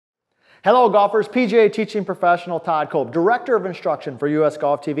Hello golfers, PGA teaching professional Todd Kolb, Director of Instruction for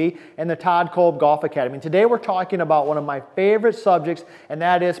USGolfTV and the Todd Kolb Golf Academy. And today we're talking about one of my favorite subjects, and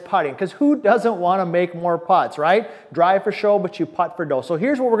that is putting. Because who doesn't want to make more putts, right? Drive for show, but you putt for dough. So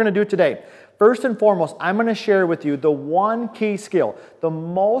here's what we're going to do today. First and foremost, I'm going to share with you the one key skill, the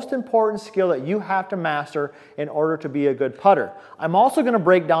most important skill that you have to master in order to be a good putter. I'm also going to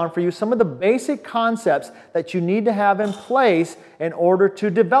break down for you some of the basic concepts that you need to have in place in order to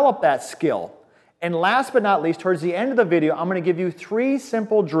develop that skill. And last but not least, towards the end of the video, I'm going to give you 3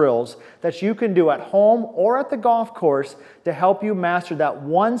 simple drills that you can do at home or at the golf course to help you master that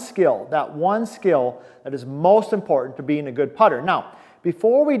one skill that is most important to being a good putter. Now,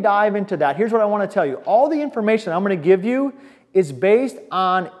 before we dive into that, here's what I want to tell you. All the information I'm going to give you is based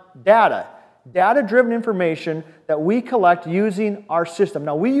on data-driven information that we collect using our system.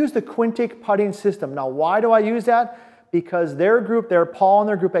 Now, we use the Quintic putting system. Now, why do I use that? Because Paul and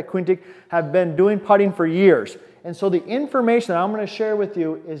their group at Quintic have been doing putting for years. And so the information that I'm going to share with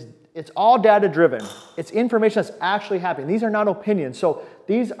you it's all data-driven. It's information that's actually happening. These are not opinions. So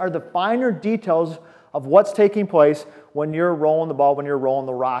these are the finer details of what's taking place when you're rolling the ball, when you're rolling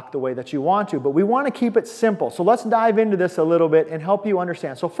the rock the way that you want to. But we want to keep it simple. So let's dive into this a little bit and help you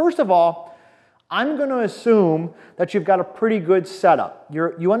understand. So first of all, I'm going to assume that you've got a pretty good setup.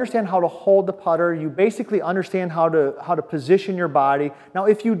 You understand how to hold the putter. You basically understand how to position your body. Now,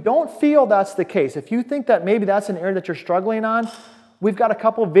 if you don't feel that's the case, if you think that maybe that's an area that you're struggling on, we've got a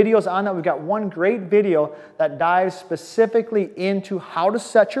couple of videos on that. We've got one great video that dives specifically into how to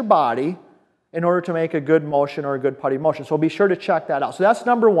set your body in order to make a good motion or a good putting motion. So be sure to check that out. So that's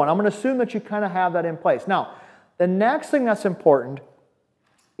number one. I'm going to assume that you kind of have that in place. Now, the next thing that's important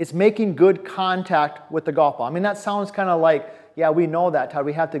is making good contact with the golf ball. I mean, that sounds kind of like, yeah, we know that, Todd.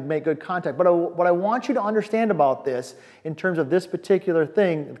 We have to make good contact. But what I want you to understand about this, in terms of this particular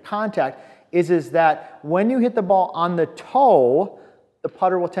thing, contact, is that when you hit the ball on the toe, the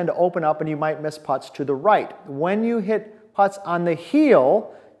putter will tend to open up and you might miss putts to the right. When you hit putts on the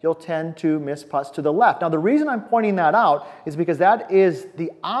heel, you'll tend to miss putts to the left. Now, the reason I'm pointing that out is because that is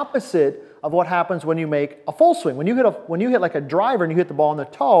the opposite of what happens when you make a full swing. When you hit like a driver and you hit the ball on the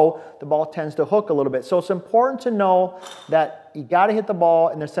toe, the ball tends to hook a little bit. So it's important to know that you got to hit the ball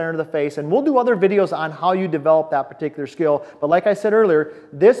in the center of the face. And we'll do other videos on how you develop that particular skill. But like I said earlier,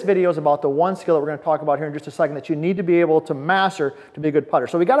 this video is about the one skill that we're going to talk about here in just a second that you need to be able to master to be a good putter.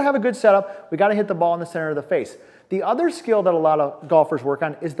 So we got to have a good setup. We got to hit the ball in the center of the face. The other skill that a lot of golfers work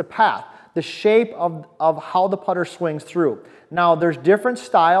on is the path, the shape of how the putter swings through. Now, there's different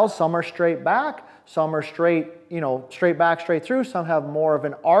styles. Some are straight back, some are straight back, straight through. Some have more of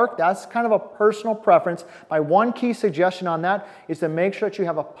an arc. That's kind of a personal preference. My one key suggestion on that is to make sure that you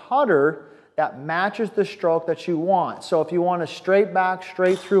have a putter that matches the stroke that you want. So if you want a straight back,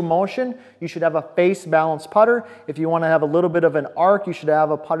 straight through motion, you should have a face balanced putter. If you want to have a little bit of an arc, you should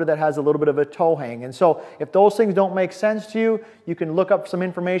have a putter that has a little bit of a toe hang. And so if those things don't make sense to you, you can look up some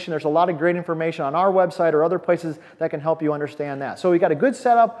information. There's a lot of great information on our website or other places that can help you understand that. So we got a good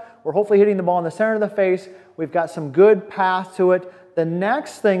setup. We're hopefully hitting the ball in the center of the face. We've got some good path to it. The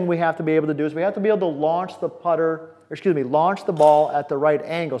next thing we have to be able to do is we have to be able to launch the ball at the right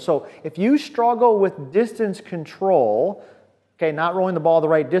angle. So if you struggle with distance control, okay, not rolling the ball the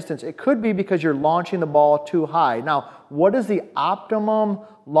right distance, it could be because you're launching the ball too high. Now, what is the optimum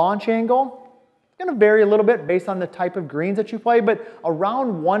launch angle? It's going to vary a little bit based on the type of greens that you play, but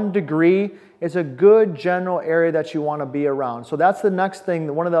around 1 degree is a good general area that you want to be around. So that's the next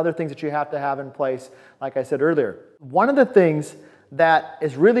thing, one of the other things that you have to have in place, like I said earlier. One of the things that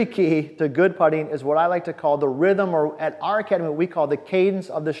is really key to good putting is what I like to call the rhythm, or at our academy what we call the cadence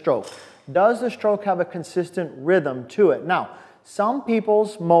of the stroke. Does the stroke have a consistent rhythm to it? Now, some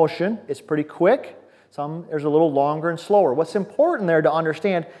people's motion is pretty quick. Some there's a little longer and slower. What's important there to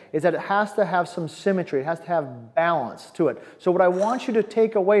understand is that it has to have some symmetry. It has to have balance to it. So what I want you to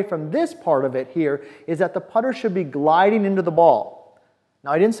take away from this part of it here is that the putter should be gliding into the ball.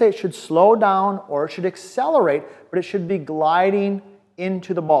 Now, I didn't say it should slow down or it should accelerate, but it should be gliding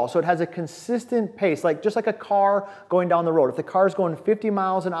into the ball. So it has a consistent pace, just like a car going down the road. If the car is going 50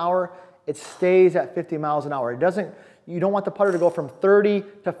 miles an hour, it stays at 50 miles an hour. You don't want the putter to go from 30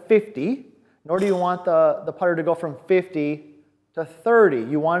 to 50, nor do you want the putter to go from 50 to 30.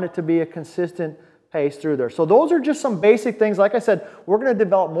 You want it to be a consistent pace through there. So those are just some basic things. Like I said, we're going to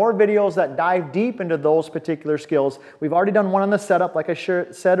develop more videos that dive deep into those particular skills. We've already done one on the setup. Like I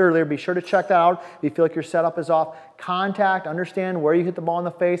said earlier, be sure to check that out if you feel like your setup is off. Contact, understand where you hit the ball in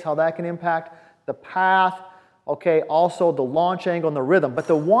the face, how that can impact the path, okay, also the launch angle and the rhythm. But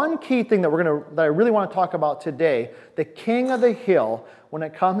the one key thing that I really want to talk about today, the king of the hill when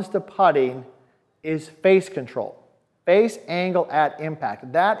it comes to putting, is face control. Face angle at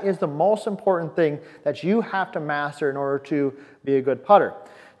impact. That is the most important thing that you have to master in order to be a good putter.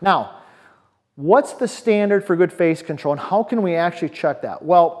 Now, what's the standard for good face control, and how can we actually check that?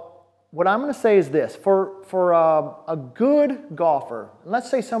 Well, what I'm going to say is this. For a good golfer, let's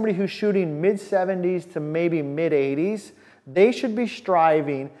say somebody who's shooting mid-70s to maybe mid-80s, they should be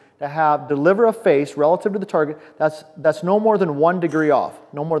striving to deliver a face relative to the target that's no more than 1 degree off.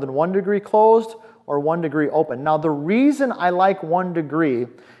 No more than 1 degree closed or 1 degree open. Now, the reason I like 1 degree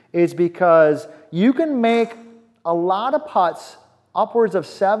is because you can make a lot of putts upwards of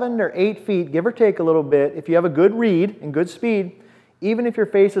 7 or 8 feet, give or take a little bit, if you have a good read and good speed, even if your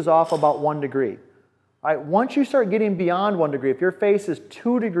face is off about 1 degree. All right, once you start getting beyond 1 degree, if your face is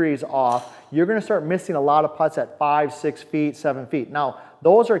 2 degrees off, you're going to start missing a lot of putts at 5, 6 feet, 7 feet. Now,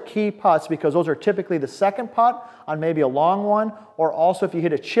 those are key putts because those are typically the second putt on maybe a long one, or also if you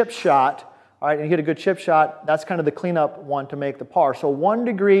hit a chip shot, all right, and you hit a good chip shot, that's kind of the cleanup one to make the par. So 1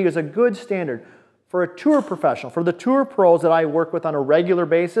 degree is a good standard. For a tour professional, for the tour pros that I work with on a regular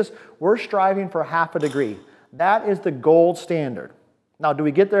basis, we're striving for ½ degree. That is the gold standard. Now, do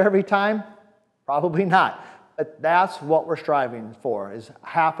we get there every time? Probably not. But that's what we're striving for, is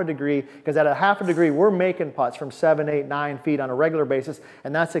 ½ degree, because at a ½ degree, we're making putts from 7, 8, 9 feet on a regular basis,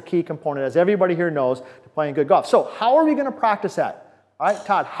 and that's a key component, as everybody here knows, to playing good golf. So how are we going to practice that? All right,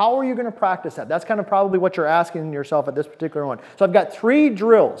 Todd, how are you going to practice that? That's kind of probably what you're asking yourself at this particular one. So I've got 3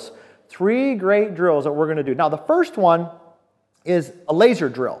 drills, 3 great drills that we're going to do. Now, the first one is a laser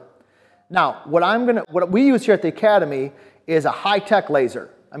drill. Now, what we use here at the Academy is a high-tech laser.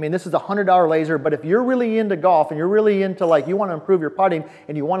 I mean, this is a $100 laser, but if you're really into golf and you're really into, like, you want to improve your putting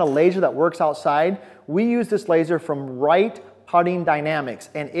and you want a laser that works outside, we use this laser from Right Putting Dynamics,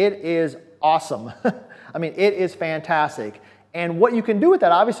 and it is awesome. I mean, it is fantastic. And what you can do with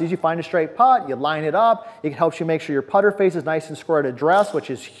that, obviously, is you find a straight putt, you line it up, it helps you make sure your putter face is nice and square at address, which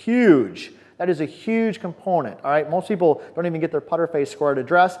is huge. That is a huge component, all right? Most people don't even get their putter face square at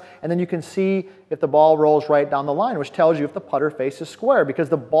address, and then you can see if the ball rolls right down the line, which tells you if the putter face is square, because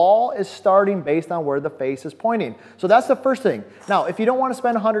the ball is starting based on where the face is pointing. So that's the first thing. Now, if you don't want to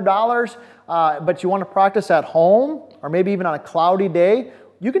spend $100, but you want to practice at home, or maybe even on a cloudy day,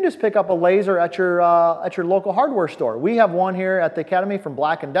 you can just pick up a laser at your local hardware store. We have one here at the Academy from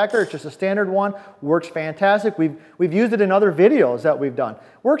Black & Decker. It's just a standard one. Works fantastic. We've used it in other videos that we've done.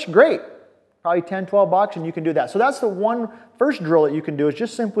 Works great. Probably 10, 12 bucks, and you can do that. So that's the first drill that you can do, is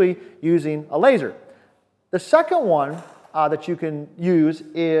just simply using a laser. The second one that you can use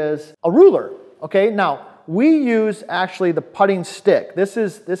is a ruler. Okay, now we use actually the putting stick. This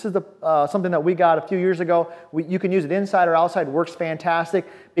is something that we got a few years ago. You can use it inside or outside. It works fantastic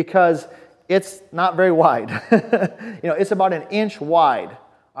because it's not very wide. You know, it's about 1 inch wide.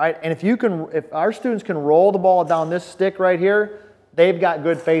 All right, and if our students can roll the ball down this stick right here, they've got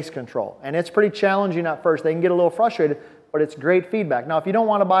good face control. And it's pretty challenging at first. They can get a little frustrated, but it's great feedback. Now, if you don't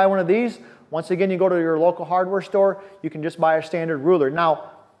want to buy one of these, once again, you go to your local hardware store, you can just buy a standard ruler.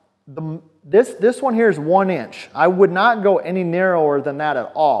 Now, this one here is 1 inch. I would not go any narrower than that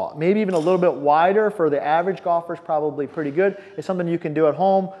at all. Maybe even a little bit wider for the average golfer is probably pretty good. It's something you can do at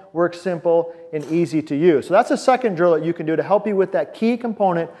home, works simple and easy to use. So that's the second drill that you can do to help you with that key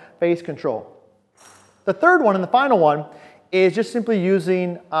component, face control. The third one and the final one is just simply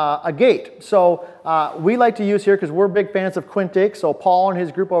using a gate. So we like to use here, because we're big fans of Quintic, so Paul and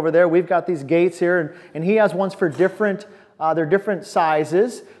his group over there, we've got these gates here, and he has ones for they're different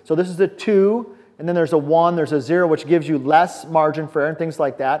sizes. So this is a 2, and then there's a 1, there's a 0, which gives you less margin for error and things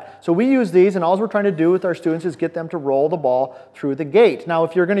like that. So we use these, and all we're trying to do with our students is get them to roll the ball through the gate. Now,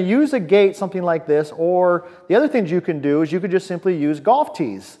 if you're going to use a gate, something like this, or the other things you can do is you could just simply use golf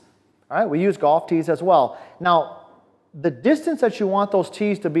tees. All right, we use golf tees as well. Now, the distance that you want those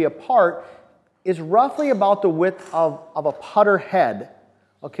tees to be apart is roughly about the width of a putter head.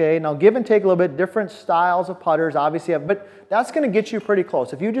 Okay, now give and take a little bit, different styles of putters obviously have, but that's going to get you pretty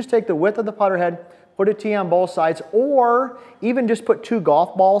close. If you just take the width of the putter head, put a tee on both sides, or even just put 2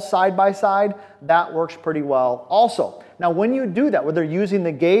 golf balls side by side, that works pretty well also. Now when you do that, whether using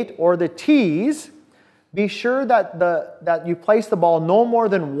the gate or the tees, be sure that you place the ball no more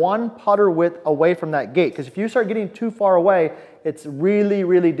than 1 putter width away from that gate, because if you start getting too far away, it's really,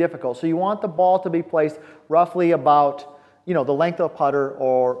 really difficult. So you want the ball to be placed roughly about, you know, the length of a putter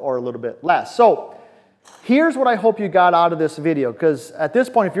or a little bit less. So here's what I hope you got out of this video, because at this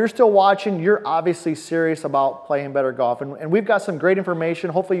point, if you're still watching, you're obviously serious about playing better golf. And we've got some great information.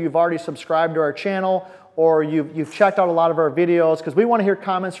 Hopefully you've already subscribed to our channel, or you've checked out a lot of our videos, because we want to hear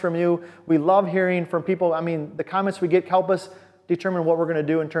comments from you. We love hearing from people. I mean, the comments we get help us determine what we're going to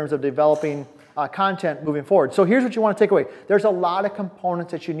do in terms of developing content moving forward. So here's what you want to take away. There's a lot of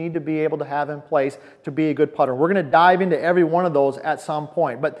components that you need to be able to have in place to be a good putter. We're going to dive into every one of those at some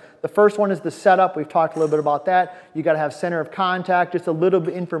point. But the first one is the setup. We've talked a little bit about that. You got to have center of contact, just a little bit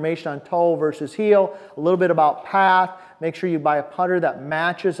of information on toe versus heel, a little bit about path. Make sure you buy a putter that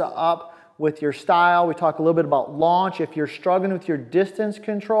matches up with your style. We talk a little bit about launch. If you're struggling with your distance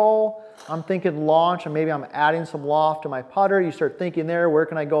control, I'm thinking launch, and maybe I'm adding some loft to my putter. You start thinking there, where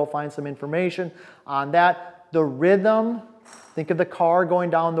can I go find some information on that? The rhythm, think of the car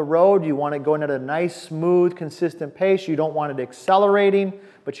going down the road. You want it going at a nice, smooth, consistent pace. You don't want it accelerating,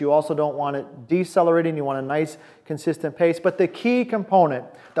 but you also don't want it decelerating. You want a nice, consistent pace. But the key component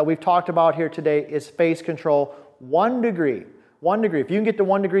that we've talked about here today is face control. 1 degree. 1 degree. If you can get to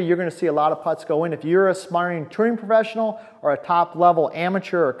 1 degree, you're going to see a lot of putts go in. If you're an aspiring touring professional or a top-level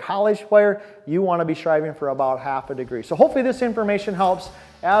amateur or college player, you want to be striving for about half a degree. So hopefully this information helps.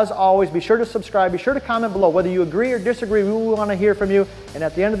 As always, be sure to subscribe. Be sure to comment below whether you agree or disagree. We want to hear from you. And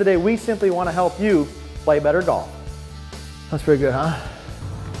at the end of the day, we simply want to help you play better golf. That's pretty good, huh?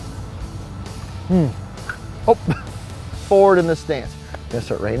 Oh, forward in the stance. Gonna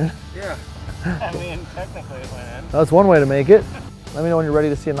start raining? Yeah. I mean, technically it went in. That's one way to make it. Let me know when you're ready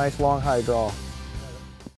to see a nice long high draw.